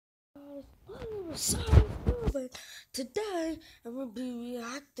guys, my name is Simon. Today I'm gonna be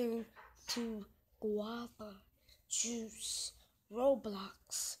reacting to guava juice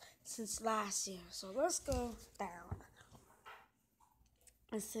Roblox since last year. So let's go down.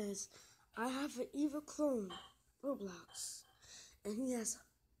 It says I have an evil clone Roblox, and he has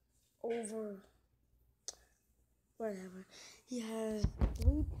over whatever. He has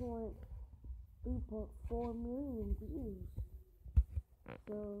 3.4 million views.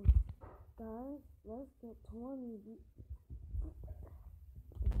 So, guys, let's get 20 views.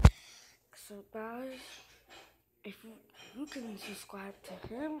 So, guys, if you can subscribe to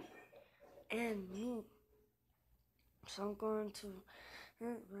him and me. So, I'm going to,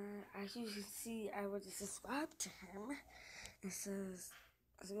 as you can see, I already subscribed to him. It says,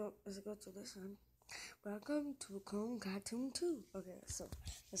 let's go to this one. Welcome to Clone Cartoon 2. Okay, so,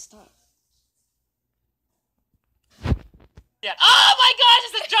 let's start. Yeah. Oh my gosh,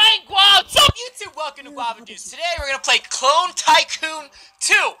 it's a giant guava! What's up, YouTube? Welcome to Guava Juice. Today we're gonna play Clone Tycoon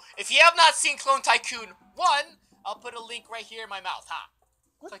 2. If you have not seen Clone Tycoon 1, I'll put a link right here in my mouth, huh?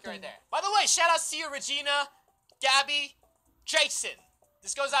 Click right there. By the way, shout out to you, Regina, Gabby, Jason.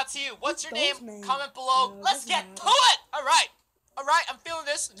 This goes out to you. What's your name? Comment below. Let's get to it! Alright, I'm feeling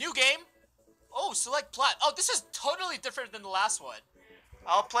this. New game. Oh, select plot. Oh, this is totally different than the last one.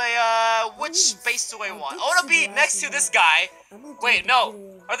 I'll play, which space do I want? I want to be next to this guy. Wait, no.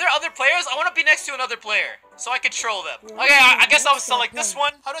 Are there other players? I want to be next to another player, so I control them. Okay, I guess I'll select this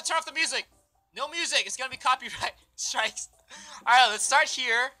one. How do I turn off the music? No music. It's gonna be copyright strikes. Alright, let's start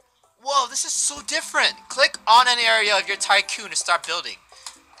here. Whoa, this is so different. Click on an area of your tycoon to start building.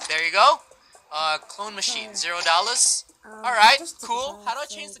 There you go. Clone machine, $0. Alright, cool. How do I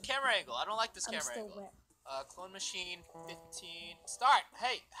change the camera angle? I don't like this camera angle. Clone machine, 15, start.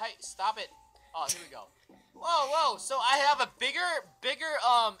 Hey, stop it. Oh, here we go. Whoa, so I have a bigger,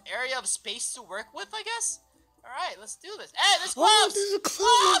 area of space to work with, I guess? Alright, let's do this. Hey, there's gloves! Oh, there's a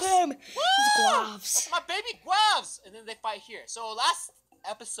clone of them! There's gloves. That's my baby gloves! And then they fight here. So last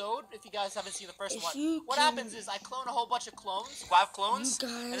episode, if you guys haven't seen the first one, what happens is I clone a whole bunch of clones, guava clones,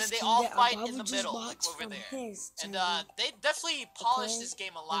 and then they all fight in the middle, like over there. And they definitely polished this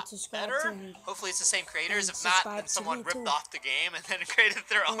game a lot better. Hopefully it's the same creators. If not, then someone ripped off the game and then created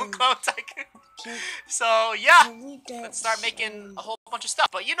their own clone tycoon. So yeah, let's start making a whole bunch of stuff.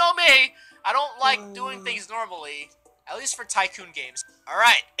 But you know me, I don't like doing things normally. At least for tycoon games.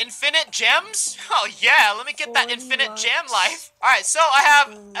 Alright, infinite gems? Oh yeah, let me get that infinite gem life. Alright, so I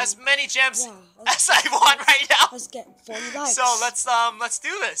have as many gems as I want right now. Let's get 40 likes. So let's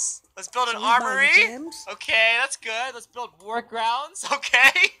do this. Let's build an armory. Okay, that's good. Let's build workgrounds.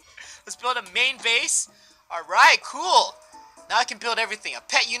 Okay. Let's build a main base. Alright, cool. Now I can build everything. A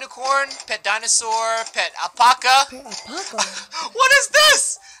pet unicorn, pet dinosaur, pet alpaca. What is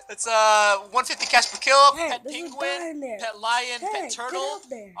this? It's 150 cash per kill, pet penguin, pet lion, pet turtle.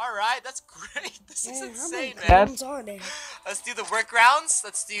 Alright, that's great. This is insane, man. Let's do the workgrounds.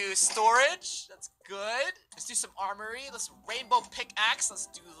 Let's do storage. That's good. Let's do some armory. Let's rainbow pickaxe. Let's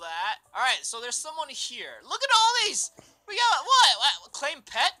do that. Alright, so there's someone here. Look at all these. We got what? Claim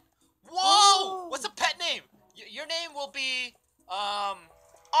pet? Whoa! What's a pet name? Your name will be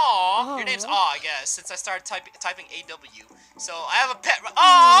Aw, your name's Aw, I guess, since I started typing A-W. So, I have a pet.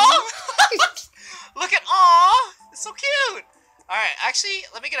 Aw! Look at Aw! It's so cute! Alright, actually,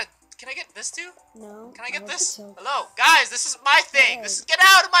 let me get a. Can I get this too? No. Can I get this? Hello? Guys, this is my thing! This is. Get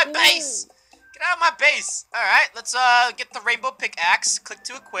out of my base! Get out of my base! Alright, let's get the rainbow pickaxe. Click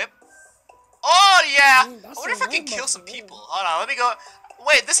to equip. Oh, yeah! I wonder if I can kill some people. Hold on, let me go.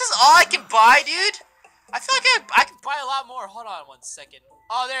 Wait, this is all I can buy, dude? I feel like I could buy a lot more. Hold on 1 second.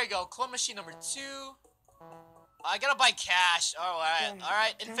 Oh, there you go. Clone machine number 2. I gotta buy cash.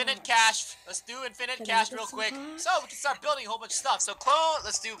 Alright. Infinite cash. Let's do infinite cash real quick. So we can start building a whole bunch of stuff. So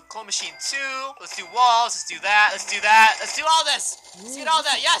let's do clone machine 2. Let's do walls. Let's do that. Let's do that. Let's do all this. Let's get all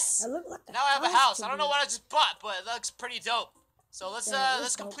that. Yes. Now I have a house. I don't know what I just bought, but it looks pretty dope. So let's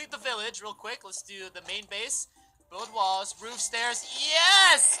complete the village real quick. Let's do the main base. Build walls, roof, stairs.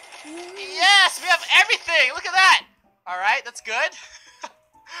 Yes! Yes! We have everything! Look at that! Alright, that's good.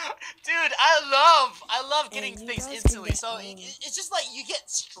 Dude, I love getting things instantly. So it's just like you get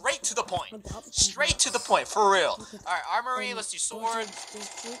straight to the point. Straight to the point, for real. Alright, armory, let's do sword.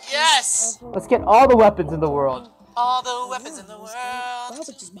 Yes! Let's get all the weapons in the world. All the weapons in the world.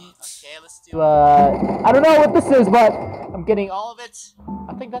 Okay, let's do I don't know what this is, but I'm getting all of it.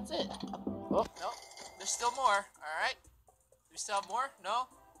 I think that's it. Oh, no. There's still more. Alright. Do we still have more? No?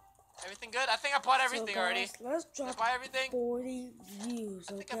 Everything good? I think I bought everything already. Let's drop 40 views,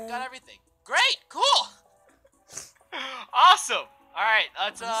 I think I've got everything. Great! Cool! Awesome! Alright,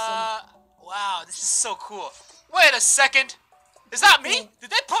 let's, wow, this is so cool. Wait a second. Is that me? Did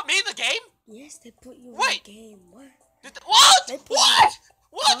they put me in the game? Yes, they put you in the game. What? What? What?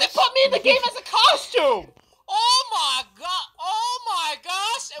 What? They put me in the game as a costume! Oh my god! Oh my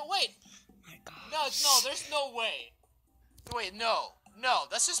gosh! Wait. My gosh. No, there's no way. Wait, no. No,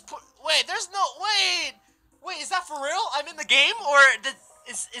 that's just put. Wait, there's no. Wait, is that for real? I'm in the game? Or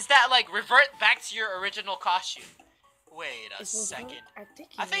is that like revert back to your original costume? Wait a second.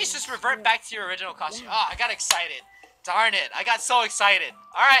 I think it's just revert back to your original costume. Oh, I got excited. Darn it, I got so excited.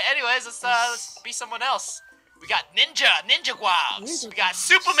 Alright, anyways, let's be someone else. We got ninja guavs. We got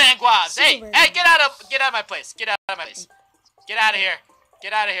Superman guavs. Hey, get out of my place. Get out of my place. Get out of here.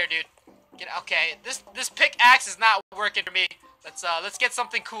 Get out of here, dude. Okay, this pickaxe is not working for me. Let's get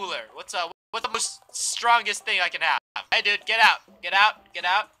something cooler. What's the most strongest thing I can have? Hey, dude, get out. Get out. Get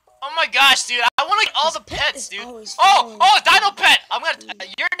out. Oh my gosh, dude! I want like all the pets, dude. Oh, Dino Pet!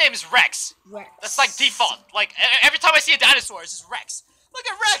 Your name is Rex. That's like default. Like every time I see a dinosaur, it's just Rex. Look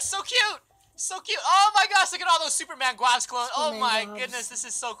at Rex, so cute, so cute. Oh my gosh, look at all those Superman guavs clones. Oh my goodness, this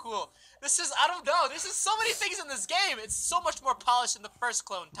is so cool. I don't know. This is so many things in this game. It's so much more polished than the first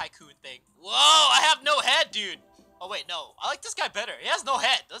Clone Tycoon thing. Whoa, I have no head, dude. Oh wait, no. I like this guy better. He has no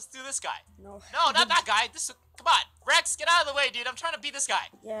head. Let's do this guy. No, not that guy. Come on, Rex, get out of the way, dude. I'm trying to be this guy.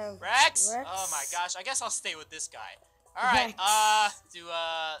 Yeah. Rex. Oh my gosh. I guess I'll stay with this guy. All right.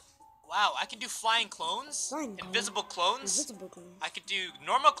 Wow. I can do flying clones. Invisible clones. I could do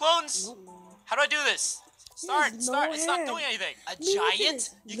normal clones. How do I do this? Start. It's not doing anything. A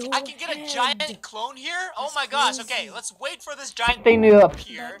giant? I can get a giant clone here? Oh my gosh. Okay, let's wait for this giant thing to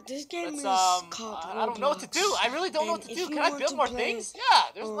appear. This game is called I don't know what to do. I really don't know what to do. Can I build more things? Yeah,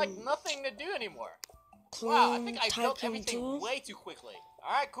 there's like nothing to do anymore. Wow, I think I built everything way too quickly.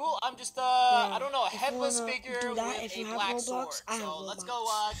 Alright, cool. I'm just, I don't know, a headless figure with a black sword. So let's go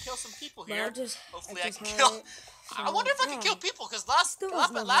kill some people here. Hopefully I can kill... I wonder if I can kill people, because last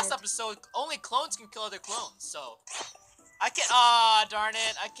episode, only clones can kill other clones, so... I can't... darn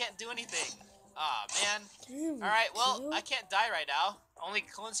it. I can't do anything. Man. Alright, well, I can't die right now. Only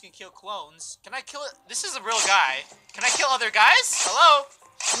clones can kill clones. Can I kill it? This is a real guy. Can I kill other guys? Hello?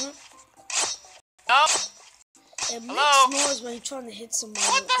 No? It makes noise when you're trying to hit someone.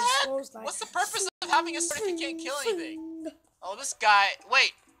 What the heck? Like, what's the purpose of having a sword if you can't kill anything? Oh, this guy...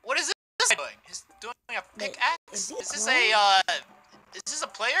 Wait, what is this guy doing? He's doing a pickaxe? Is this a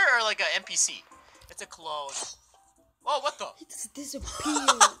player or like an NPC? It's a clone. Oh, what the? It's disappeared.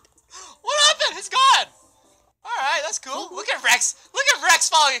 What happened? He's gone! Alright, that's cool. Look at Rex. Look at Rex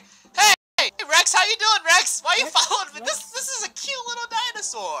following. Hey, Rex, how you doing, Rex? Why are you following me? This is a cute little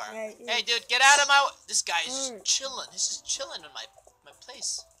dinosaur. Hey, dude, get out of my... This guy is just chilling. He's just chilling in my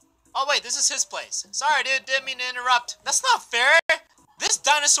place. Oh, wait, this is his place. Sorry, dude, didn't mean to interrupt. That's not fair. This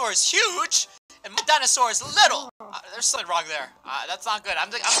dinosaur is huge, and my dinosaur is little. There's something wrong there. That's not good. I'm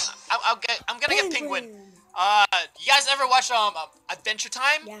gonna get Penguin. You guys ever watch Adventure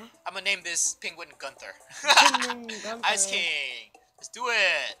Time? Yeah. I'm gonna name this Penguin Gunther. Gunther. Ice King. Let's do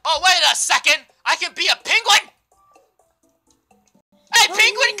it. Oh, wait a second. I can be a penguin. Hey,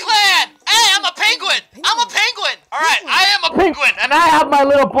 Penguin Clan. Hey, I'm a penguin. I'm a penguin. All right, I am a penguin, and I have my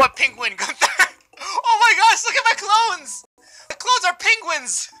little boy Penguin Gunther. Oh my gosh, look at my clones. The clones are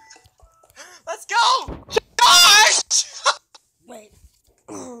penguins. Let's go. Charge. Wait.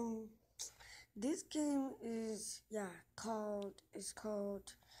 This game is called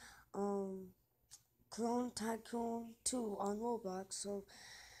Clone Tycoon 2 on Roblox. So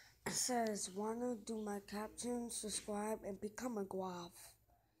it says wanna do my caption, subscribe, and become a guava.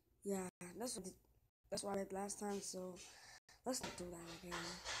 Yeah, that's what I did last time. So let's not do that again.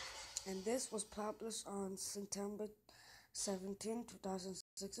 And this was published on September 17,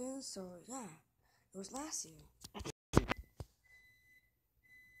 2016. So yeah, it was last year.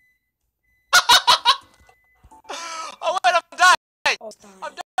 Oh wait, I'm dying! Oh,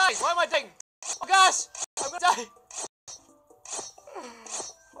 I'm dying! Why am I dying? Oh gosh! I'm gonna die!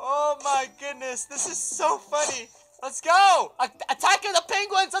 Oh my goodness, this is so funny! Let's go! Attacking the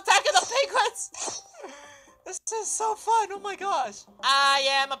penguins! Attacking the penguins! This is so fun! Oh my gosh! I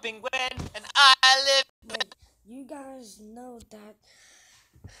am a penguin, and I live... Wait, you guys know that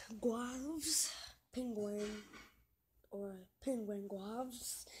guavs, penguin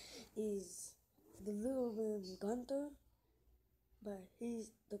guavs is the little man Gunther, but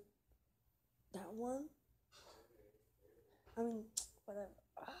he's that one. I mean, whatever.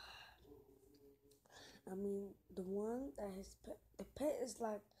 I mean, the one that his pet, the pet is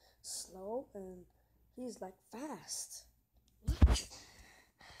like slow and he's like fast.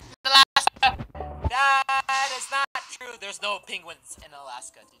 That is not true. There's no penguins in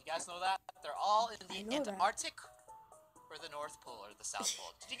Alaska. Did you guys know that? They're all in the Antarctic or the North Pole or the South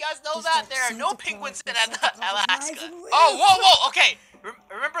Pole. Did you guys know that? There are no penguins in Alaska. Oh, whoa, whoa. Okay.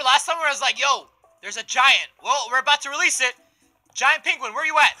 Remember last summer I was like, yo, there's a giant. Well, we're about to release it. Giant penguin, where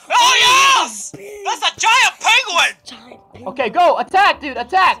you at? Oh, yes! That's a giant penguin! Okay, go. Attack, dude.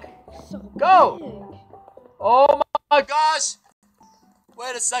 Attack. Go. Oh, my gosh.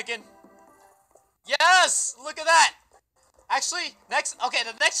 Wait a second. Yes! Look at that! Actually, the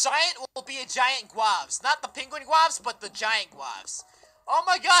next giant will be a giant guavs. Not the penguin guavs, but the giant guavs. Oh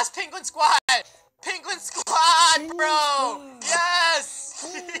my gosh, penguin squad! Penguin squad, bro! Yes!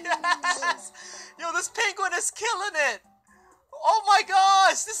 Yes! Yo, this penguin is killing it! Oh my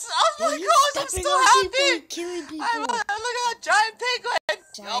gosh! Oh my gosh, I'm so happy! Look at that giant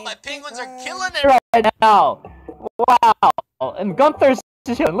penguin! Yo, my penguins are killing it right now! Wow! And Gunther's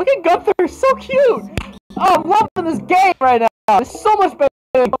chilling. Look at Gunther, so cute! Oh, I'm loving this game right now! It's so much better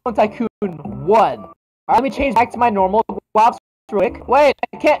than Tycoon 1. Alright, let me change back to my normal guavs real quick. Wait,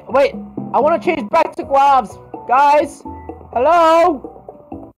 I can't, wait! I want to change back to guavs! Guys!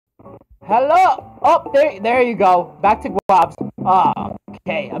 Hello? Hello? Oh, there you go. Back to guavs. Oh,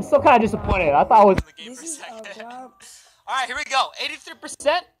 okay. I'm still kind of disappointed. I thought I was in the game for a second. Alright, here we go.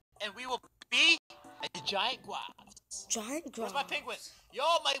 83%, and we will be a giant guavs. Giant guavs. Where's my penguin? Yo,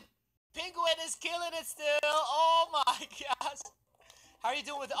 my penguin is killing it still. Oh my gosh. How are you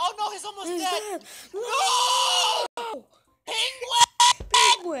doing with it? Oh no, he's almost dead. No!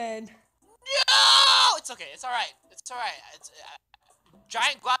 Penguin! No! It's okay. It's alright. It's alright.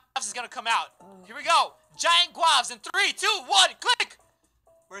 Giant guavs is gonna come out. Here we go. Giant guavs in 3, 2, 1, click!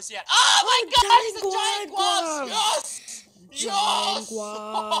 Where's he at? Oh my god, he's a giant guavs! Yes! Giant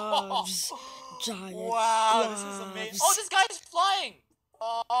guavs. Giant wow, this is amazing. Oh, this guy is flying!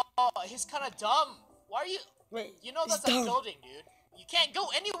 Oh, he's kind of dumb. Why are you... Wait, you know that's a building, dude. You can't go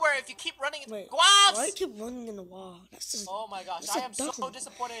anywhere if you keep running into guavs! Why do you keep running in the wall? That's just, oh my gosh, I am so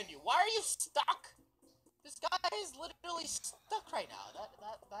disappointed in you. Why are you stuck? This guy is literally stuck right now.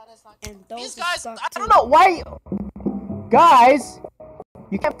 That is not... And these guys, I don't know why... Guys,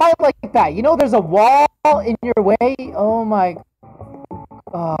 you can't fight like that. You know there's a wall in your way? Oh my...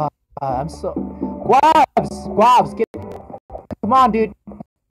 I'm so... Guavs, get... Come on, dude.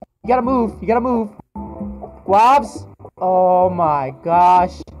 You gotta move. Guavs? Oh my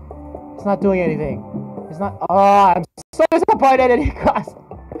gosh. It's not doing anything. It's not... Oh, I'm so disappointed in you guys.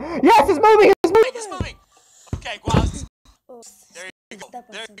 Yes, it's moving! It's moving! Okay, guavs. There you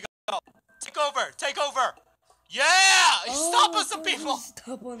go. Take over! Yeah! Stop on some people!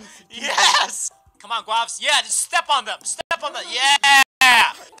 Yes! Come on, guavs. Yeah, just step on them.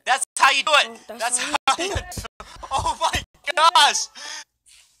 Yeah! That's how you do it. That's how you do it. Oh my gosh!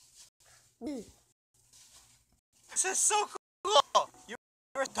 This is so cool!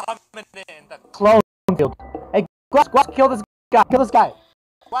 You're dominant in the clone field. Hey, guavs, kill this guy.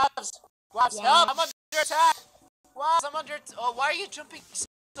 Guavs, help! I'm under attack! Guavs, I'm under... Oh, why are you jumping so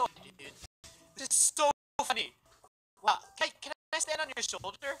dude? This is so funny. Wow, can I stand on your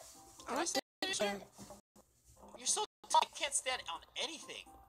shoulder? Can I stand on your shoulder? You're so tall, I can't stand on anything.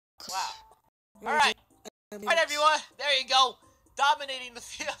 Wow. Alright. Alright, everyone. There you go. Dominating the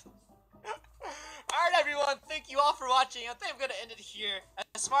field. Alright, everyone. Thank you all for watching. I think I'm going to end it here.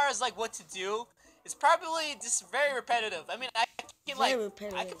 As far as, like, what to do, it's probably just very repetitive. I mean, I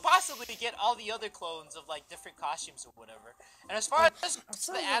can possibly get all the other clones of, like, different costumes or whatever. And as far as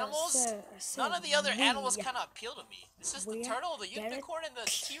the animals, none of the other animals kind of appeal to me. This is the turtle, the unicorn, and the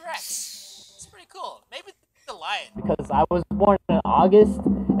T-Rex. It's pretty cool. Maybe the lion. Because I was born in August,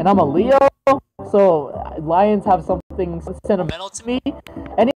 and I'm a Leo, so lions have something sentimental to me.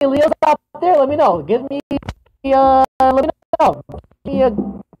 Any Leos out there, let me know. Let me know. Give me a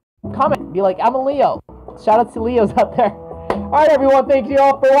comment. Be like, I'm a Leo. Shout out to Leos out there. Alright, everyone. Thank you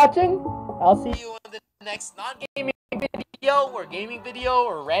all for watching. I'll see you in the next non-gaming video, or gaming video,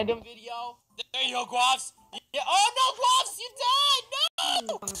 or random video. There you go, guavs. Yeah. Oh, no, guavs! You died!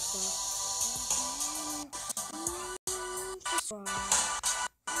 No!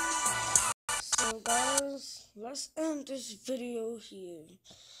 So guys, let's end this video here.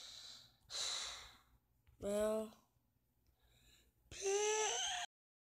 Well,